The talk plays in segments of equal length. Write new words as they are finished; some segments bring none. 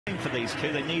for these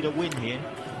two. They need a win here.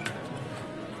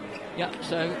 Yep,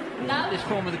 so this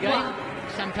form of the game,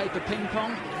 sandpaper ping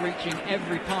pong, reaching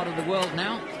every part of the world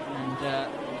now. And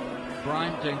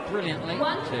Brian doing brilliantly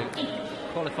to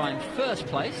qualify in first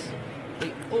place,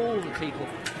 beat all the people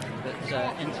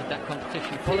that entered that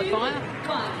competition qualifier,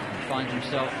 and finds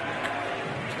himself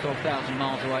 12,000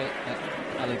 miles away at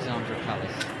Alexandra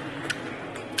Palace.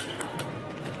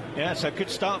 Yeah, so good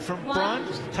start from Brian,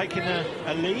 taking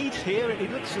a lead here.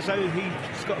 It looks as though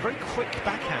he's got a very quick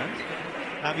backhand.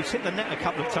 He's hit the net a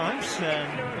couple of times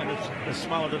and has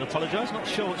smiled and apologised. Not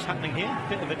sure what's happening here.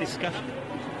 Bit of a discussion.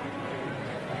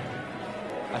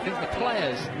 I think the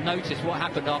players noticed what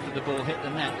happened after the ball hit the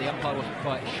net. The umpire wasn't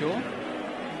quite sure,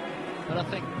 but I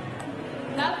think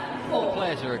the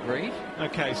players are agreed.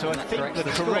 Okay, so I think the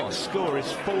correct score is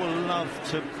 4-love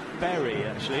to Berry,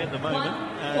 actually, at the moment.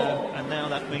 And now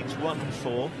that means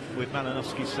 1-4 with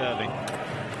Malinowski serving.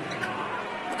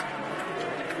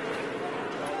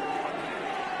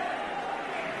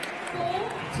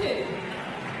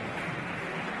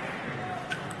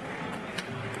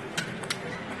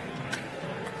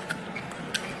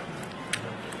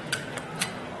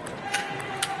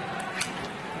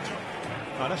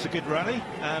 Oh, that's a good rally.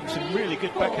 Some really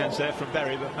good backhands there from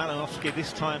Berry, but Malinowski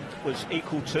this time was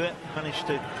equal to it. Managed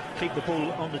to keep the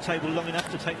ball on the table long enough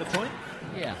to take the point.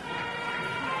 Yeah.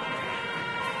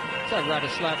 So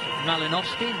Radoslaw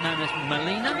Malinowski, known as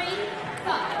Malina.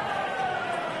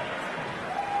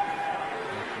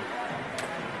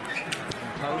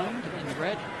 Poland in the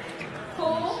red.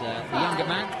 He's the younger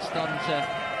man, starting to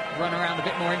run around a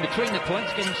bit more in between the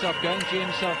points, get himself going, G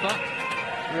himself up.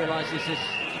 Realises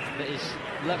that his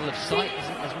level of sight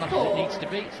isn't as much as it needs to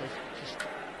be, so just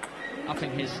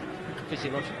upping his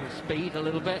physiological speed a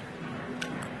little bit,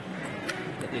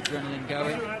 get the adrenaline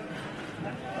going.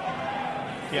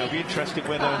 Yeah, it'll be interesting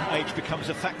whether age becomes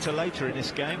a factor later in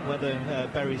this game, whether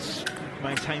Berry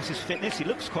maintains his fitness. He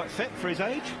looks quite fit for his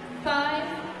age.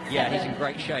 Yeah, he's in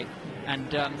great shape,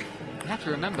 and you have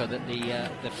to remember that the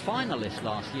finalist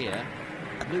last year,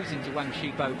 losing to Wang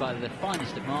Shibo by the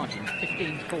finest of margins,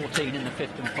 15-14 in the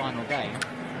fifth and final game.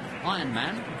 Iron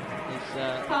Man is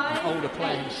an older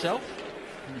player himself,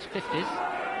 in his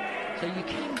 50s, so you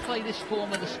can play this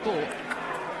form of the sport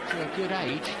to a good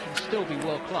age and still be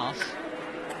world class.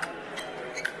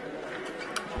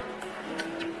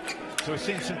 So we're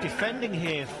seeing some defending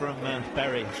here from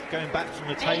Berry, going back from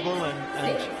the table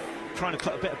and trying to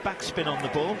put a bit of backspin on the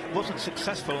ball. Wasn't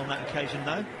successful on that occasion,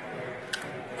 though.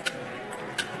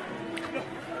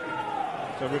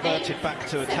 So reverted back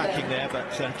to attacking there,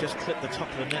 but just clipped the top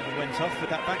of the net and went off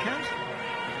with that backhand.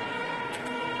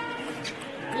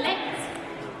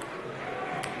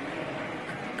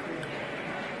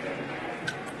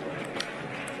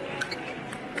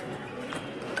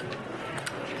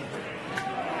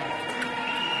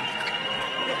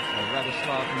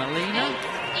 Radoslaw Malina,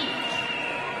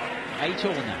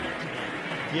 8-all now.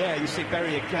 Yeah, you see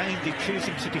Berry again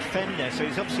choosing to defend there, so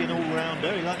he's obviously an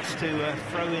all-rounder. He likes to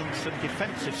throw in some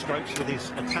defensive strokes with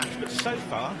his attacks, but so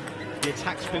far the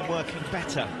attack's been working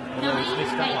better, although he's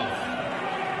missed that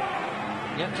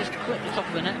one. Yep, just clipped the top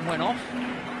of the net and went off.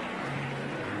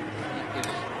 That gives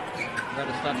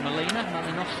Radoslaw Malina,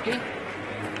 Malinowski,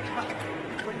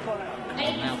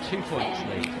 and now 2 points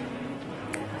lead.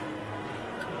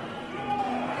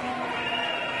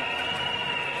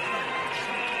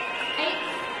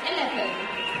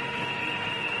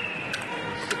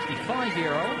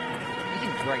 65-year-old, he's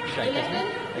in great shape, isn't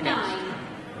he? Against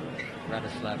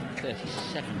Radoslaw,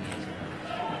 37 years of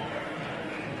age.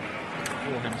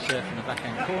 Forehand serve from the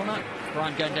backhand corner.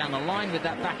 Brian going down the line with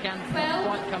that backhand, not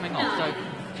quite coming off. So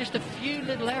just a few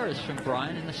little errors from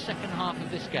Brian in the second half of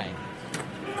this game.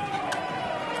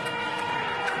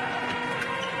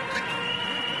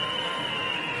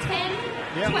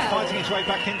 Yeah, fighting his way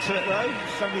back into it though.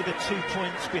 It's only the 2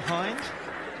 points behind.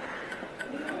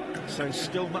 So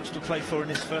still much to play for in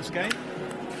this first game.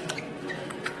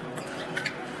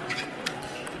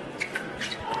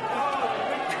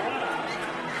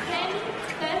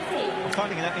 I'm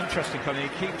finding that interesting, Colin. He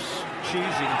keeps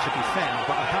choosing to defend,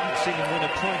 but I haven't seen him win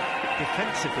a point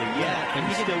defensively yet, and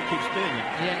he still keeps doing it.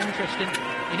 Yeah, interesting.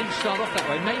 He didn't start off that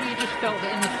way. Maybe he just felt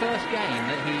that in the first game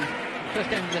that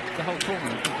first game of the whole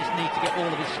tournament, he just needs to get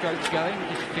all of his strokes going,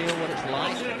 just feel what it's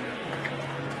like.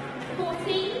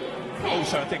 14.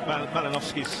 Also, I think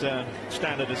Malinowski's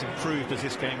standard has improved as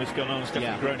this game has gone on. He's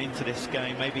definitely grown into this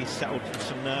game. Maybe he's settled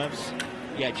some nerves.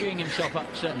 Yeah, geeing himself up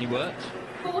certainly worked.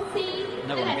 14.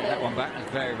 No one will get that one back. That's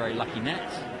very, very lucky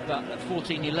net. But at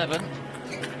 14-11,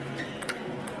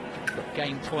 got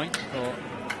game point for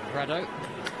Rado.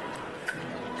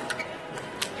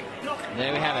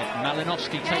 There we have it.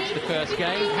 Malinowski takes the first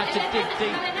game. Had to dig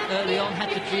deep early on, had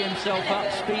to G himself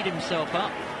up, speed himself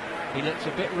up. He looks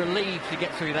a bit relieved to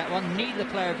get through that one. Neither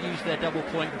player have used their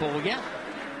double-point ball yet.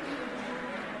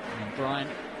 And Brian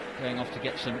going off to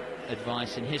get some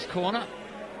advice in his corner.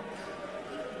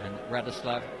 And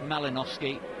Radoslaw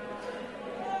Malinowski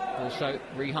also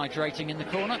rehydrating in the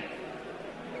corner.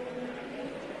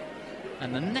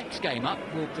 And the next game up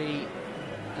will be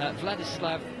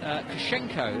Vladislav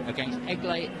Kushenko against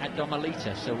Egle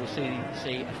Adomalita. So we'll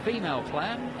see a female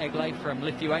player, Egle from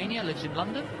Lithuania, lives in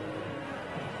London.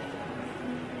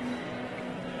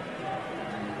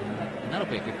 And that'll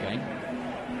be a good game.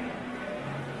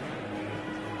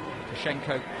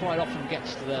 Kushenko quite often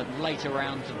gets to the later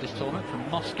rounds of this tournament from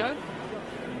Moscow.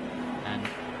 And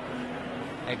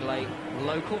Egle,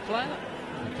 local player.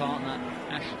 The partner,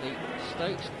 Ashley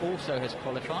Stokes, also has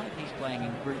qualified. He's playing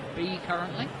in Group B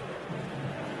currently.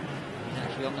 He's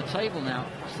actually on the table now.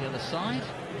 It's the other side.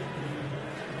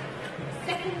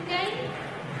 Second game,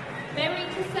 very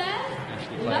to serve.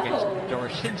 Ashley playing against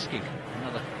Doroshinsky,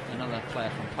 another player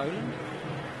from Poland.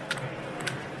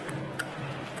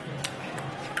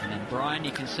 And then Brian,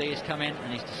 you can see, has come in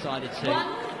and he's decided to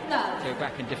go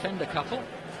back and defend a couple.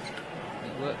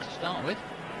 It worked to start with.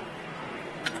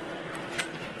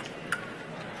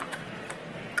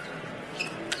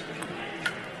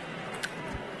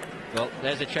 Well,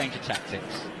 there's a change of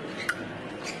tactics.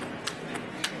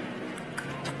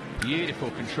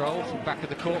 Beautiful control from back of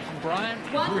the court from Brian.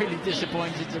 Really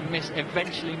disappointed to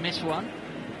eventually miss one.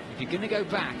 If you're going to go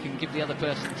back and give the other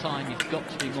person time, you've got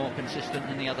to be more consistent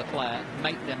than the other player.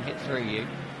 Make them hit through you.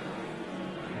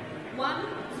 1-2.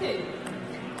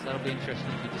 So that'll be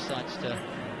interesting if he decides to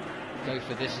go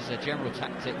for this as a general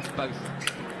tactic, both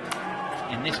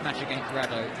in this match against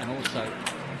Rado and also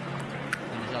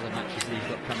other matches that he's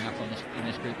got coming up on in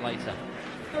this group later.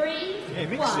 Yeah, he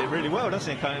mixes it really well,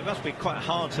 doesn't he? It must be quite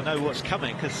hard to know what's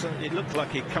coming, because it looked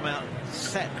like he'd come out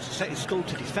set his stall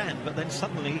to defend, but then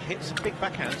suddenly he hits some big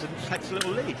backhands and takes a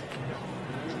little lead.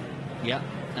 Yeah,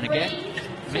 and again,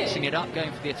 mixing it up,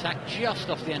 going for the attack just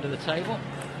off the end of the table.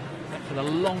 Went for the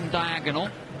long diagonal.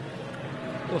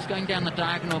 Of course, going down the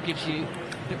diagonal gives you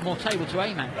a bit more table to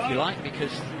aim at, if you like,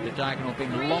 because the diagonal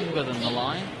being longer than the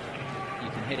line. You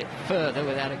can hit it further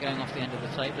without it going off the end of the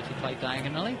table if you play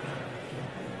diagonally.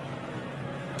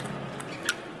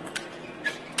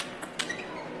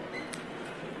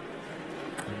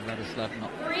 And Radoslaw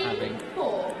not having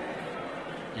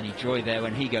any joy there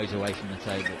when he goes away from the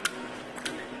table.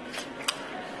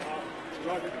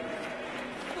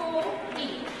 4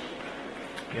 each.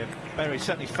 Yeah, Berry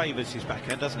certainly favours his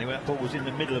backhand, doesn't he? That ball was in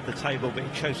the middle of the table, but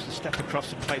he chose to step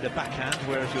across and play the backhand,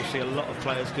 whereas you'll see a lot of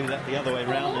players do that the other way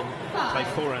around and play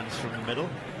forehands from the middle.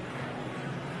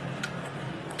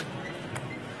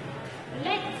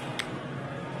 Let's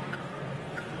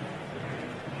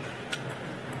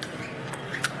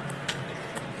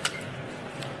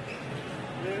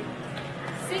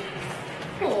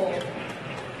 6-4.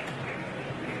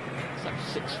 So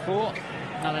 6-4,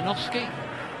 Malinowski.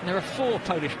 And there are 4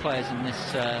 Polish players in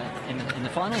this in the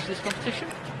finals of this competition.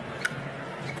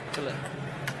 Philip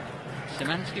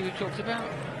Szymanski we talked about.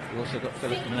 We also got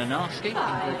Philip Malinowski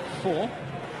in Group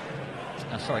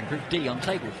 4. Sorry, Group D on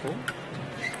table 4.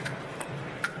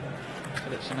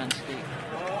 Philip Szymanski,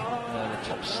 the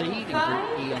top seed in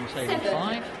Group E on table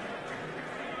 5.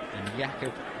 And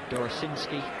Jakub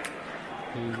Doroshinsky,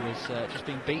 who was just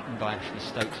being beaten by Ashley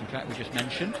Stokes, in fact, we just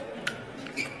mentioned.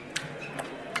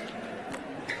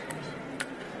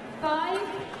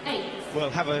 5-8.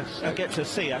 We'll have a get to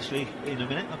see Ashley in a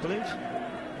minute, I believe.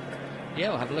 Yeah,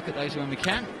 we'll have a look at those when we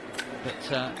can.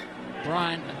 But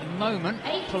Brian, at the moment,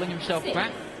 pulling himself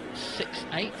back,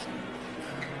 6-8.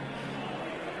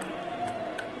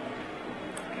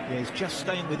 Yeah, he's just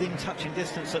staying within touching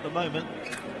distance at the moment.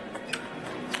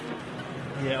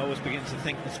 Yeah, I was beginning to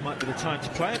think this might be the time to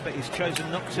play it, but he's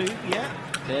chosen not to. Yeah.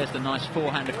 There's the nice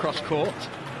forehand across court.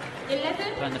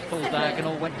 11. And the full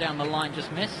diagonal went down the line,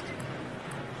 just missed.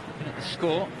 Looking at the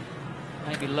score,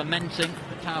 maybe lamenting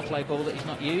the power play ball that he's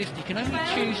not used. You can only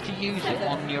choose to use it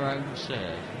on your own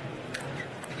serve.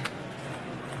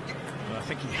 Well, I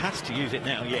think he has to use it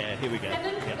now. Yeah, here we go.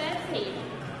 7-13.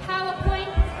 Power point,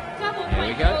 double There we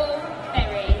point go. ball,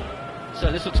 Berry.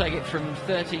 So this will take it from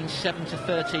 13-7 to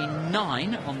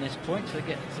 13-9 on this point. So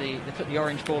they put the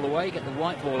orange ball away, get the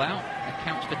white ball out. It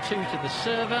counts for 2 to the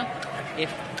server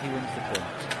if he wins the point.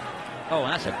 Oh,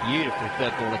 that's a beautiful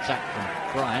third ball attack from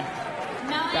Brian.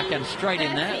 Backhand straight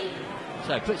in there.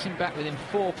 So it puts him back within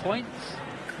 4 points.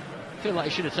 Feel like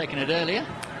he should have taken it earlier,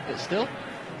 but still.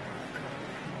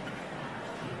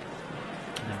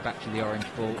 And then back to the orange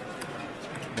ball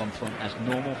 1 point as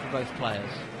normal for both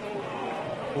players.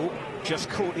 Oh, just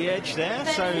caught the edge there,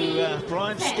 so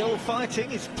Brian's still fighting.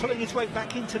 He's pulling his way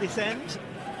back into this end.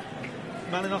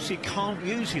 Malinowski can't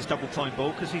use his double point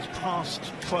ball because he's past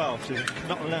 12, so he's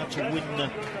not allowed to win the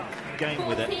game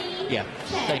with it. Yeah,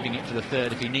 saving it for the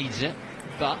third if he needs it,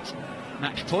 but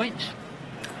match point.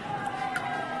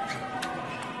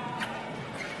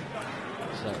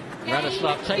 So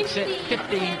Radoslaw takes it,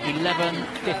 15-11,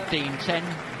 15-10.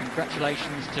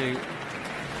 Congratulations to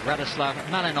Radoslaw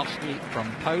Malinowski from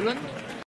Poland.